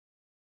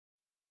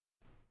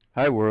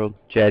Hi world,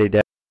 Chatty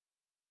Dad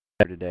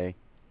today.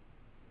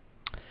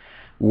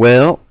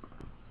 Well,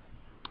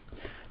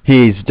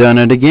 he's done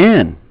it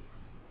again.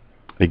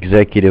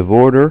 Executive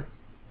Order,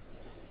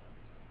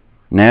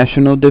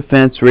 National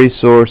Defense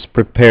Resource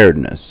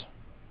Preparedness.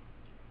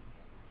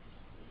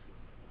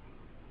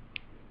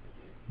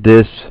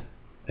 This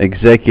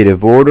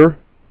executive order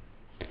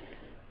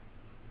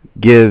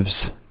gives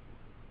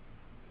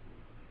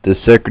the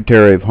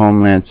Secretary of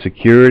Homeland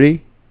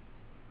Security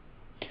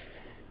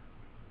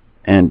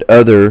and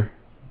other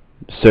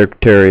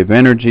Secretary of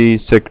Energy,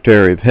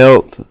 Secretary of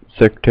Health,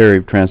 Secretary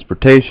of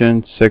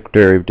Transportation,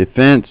 Secretary of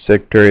Defense,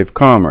 Secretary of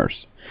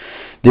Commerce,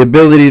 the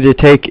ability to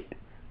take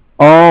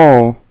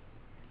all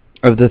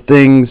of the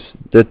things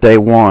that they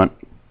want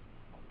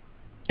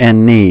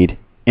and need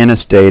in a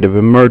state of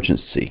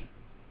emergency.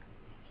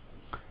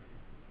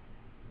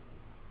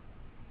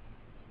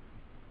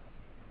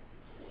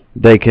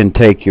 They can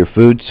take your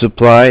food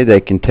supply,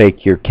 they can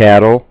take your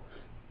cattle,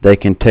 they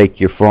can take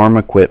your farm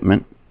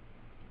equipment,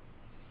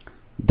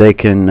 they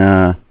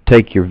can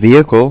take your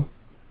vehicle,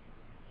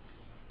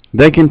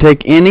 they can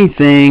take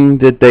anything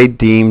that they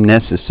deem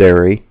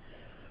necessary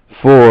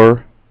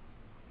for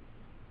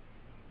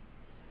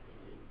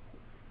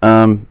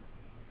the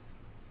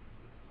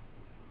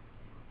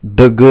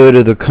good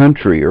of the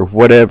country or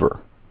whatever.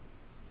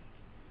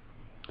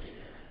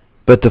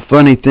 But the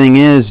funny thing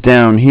is,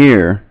 down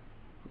here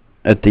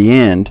at the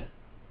end,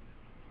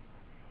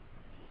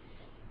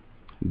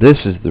 this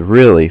is the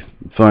really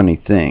funny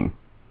thing.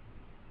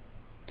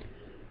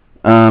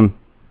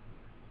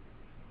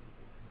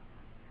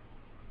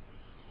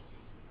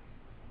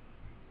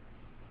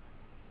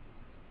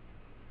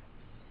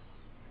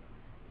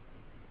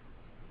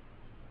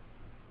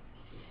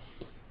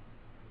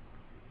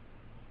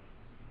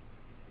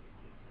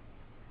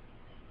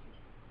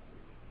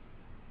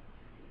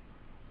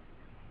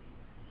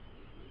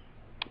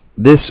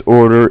 This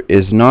order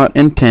is not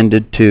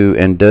intended to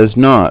and does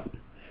not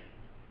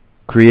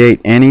create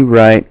any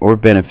right or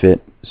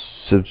benefit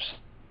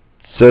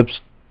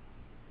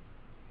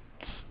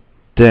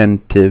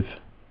substantive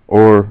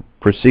or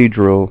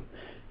procedural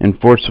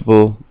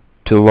enforceable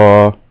to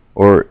law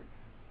or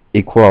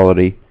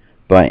equality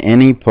by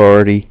any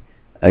party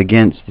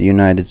against the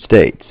United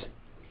States,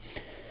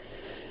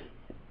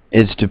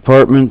 its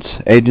departments,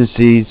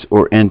 agencies,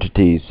 or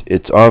entities,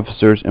 its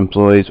officers,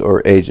 employees,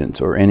 or agents,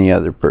 or any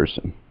other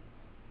person.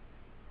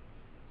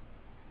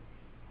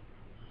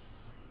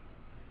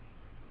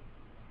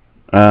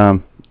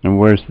 And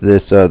where's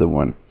this other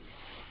one?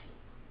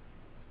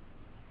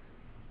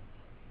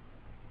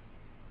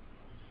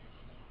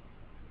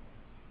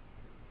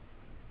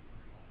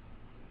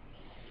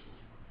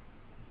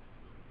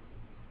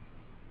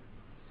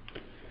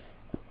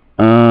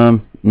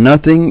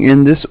 Nothing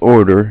in this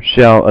order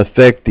shall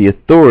affect the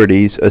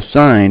authorities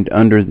assigned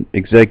under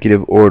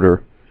Executive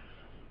Order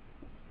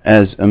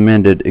as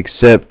amended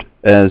except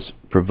as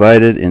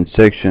provided in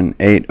Section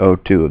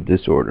 802 of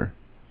this order.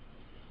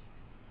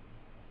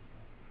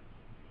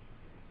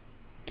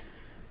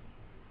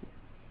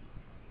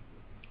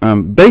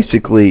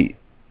 Basically,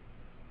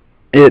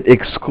 it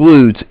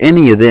excludes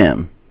any of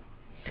them.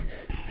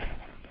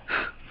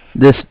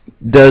 This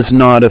does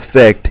not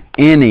affect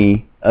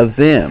any of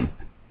them.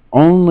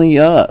 Only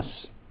us.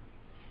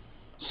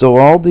 So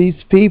all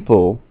these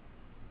people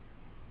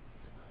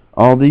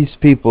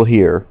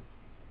here,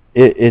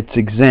 it's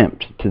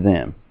exempt to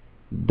them.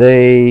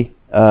 They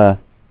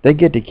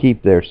get to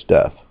keep their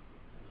stuff.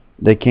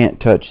 They can't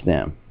touch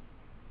them.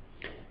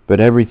 But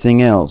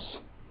everything else,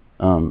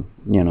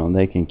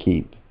 they can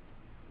keep.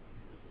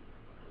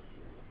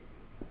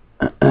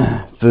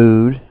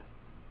 Food.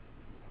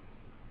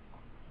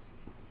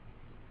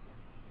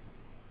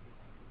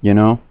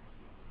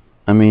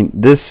 I mean,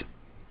 this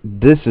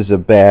is a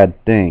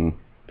bad thing,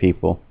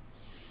 people.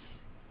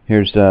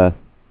 Here's a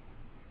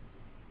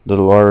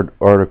little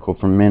article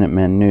from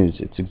Minuteman News.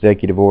 It's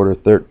Executive Order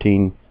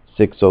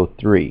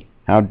 13603.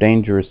 How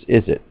dangerous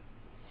is it?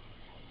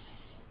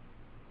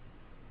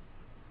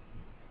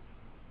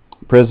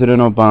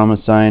 President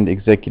Obama signed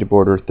Executive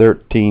Order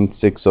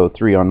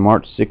 13603 on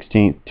March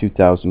 16,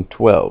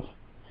 2012.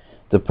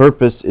 The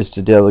purpose is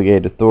to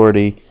delegate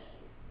authority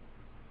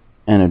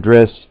and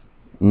address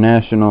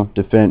national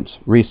defense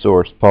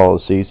resource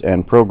policies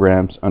and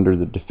programs under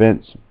the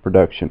Defense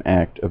Production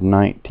Act of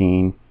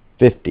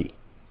 1950.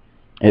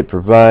 It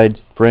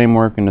provides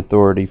framework and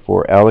authority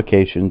for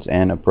allocations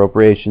and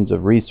appropriations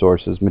of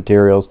resources,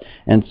 materials,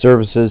 and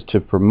services to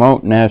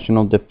promote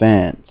national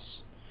defense.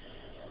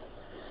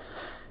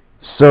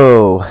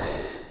 So,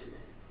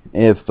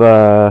 if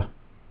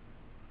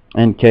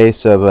in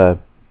case of a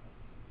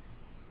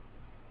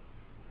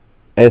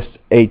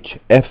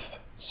SHF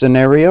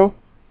scenario,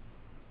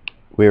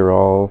 we're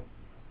all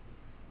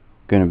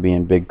going to be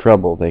in big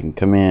trouble. They can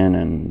come in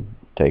and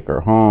take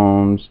our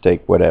homes,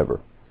 take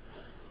whatever.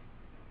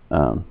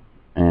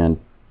 And,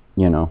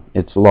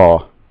 it's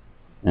law,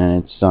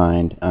 and it's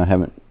signed. I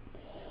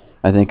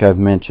think I've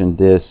mentioned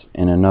this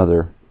in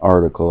another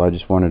article. I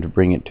just wanted to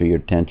bring it to your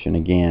attention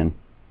again.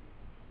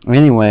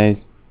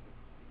 Anyway,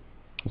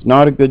 It's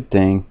not a good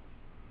thing.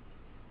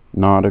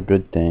 Not a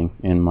good thing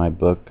in my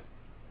book.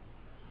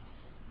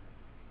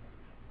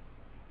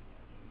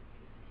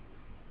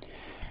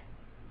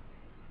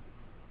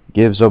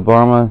 Gives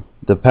Obama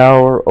the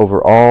power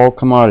over all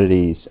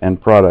commodities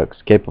and products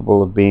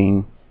capable of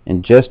being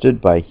ingested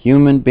by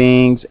human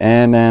beings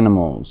and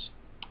animals,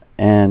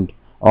 and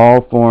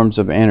all forms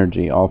of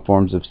energy, all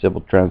forms of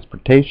civil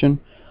transportation,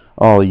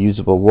 all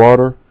usable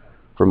water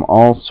from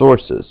all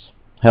sources,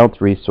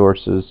 health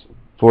resources,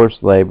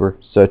 forced labor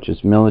such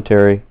as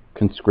military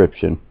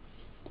conscription.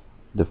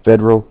 The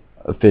federal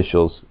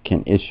officials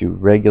can issue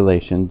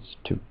regulations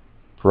to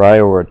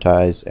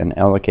prioritize and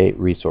allocate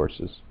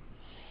resources.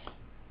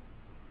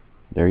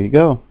 There you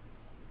go.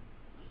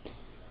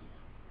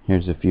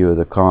 Here's a few of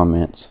the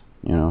comments.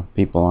 You know,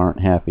 people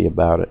aren't happy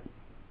about it.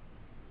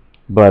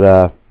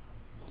 But,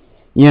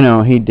 you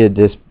know, he did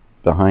this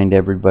behind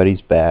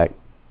everybody's back,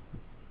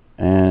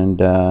 and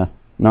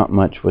not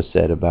much was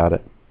said about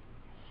it.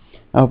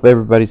 I hope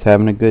everybody's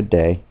having a good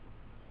day.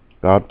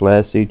 God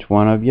bless each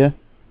one of you,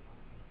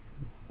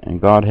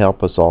 and God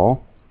help us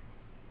all.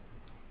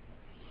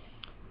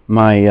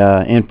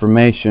 My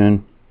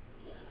information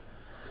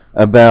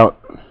about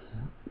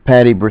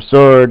Patty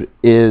Broussard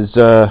is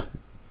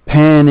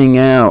panning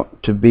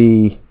out to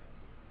be,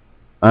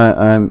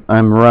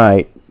 I'm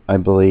right, I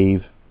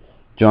believe.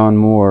 John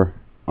Moore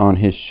on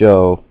his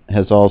show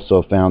has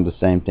also found the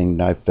same thing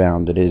that I've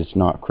found, that it is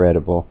not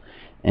credible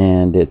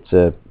and it's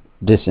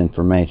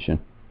disinformation.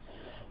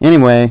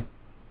 Anyway,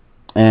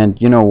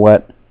 and you know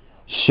what?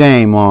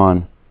 Shame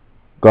on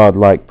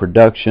Godlike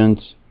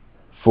Productions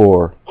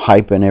for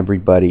hyping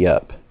everybody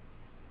up.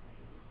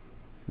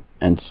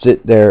 And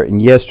sit there, and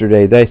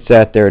yesterday they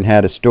sat there and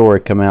had a story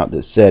come out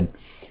that said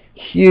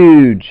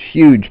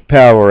huge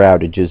power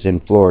outages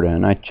in Florida,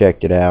 and I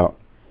checked it out.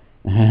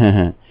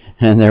 And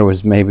there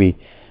was maybe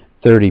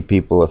 30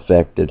 people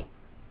affected.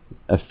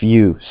 A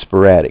few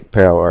sporadic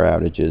power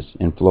outages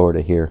in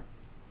Florida here.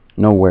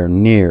 Nowhere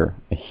near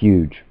a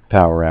huge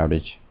power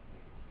outage.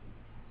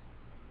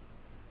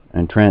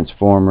 And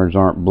transformers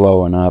aren't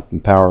blowing up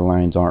and power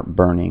lines aren't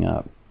burning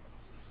up.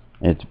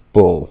 It's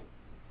bull.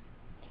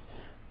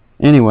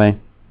 Anyway,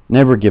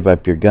 never give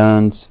up your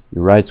guns.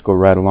 Your rights go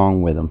right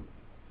along with them.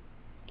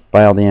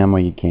 Buy all the ammo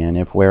you can,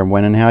 if, where,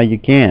 when, and how you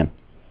can.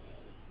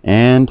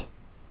 And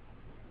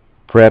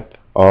prep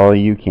all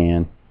you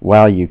can,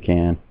 while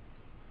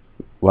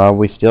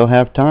we still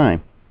have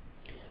time.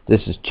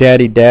 This is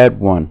Chatty Dad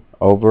 1,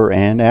 over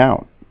and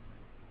out.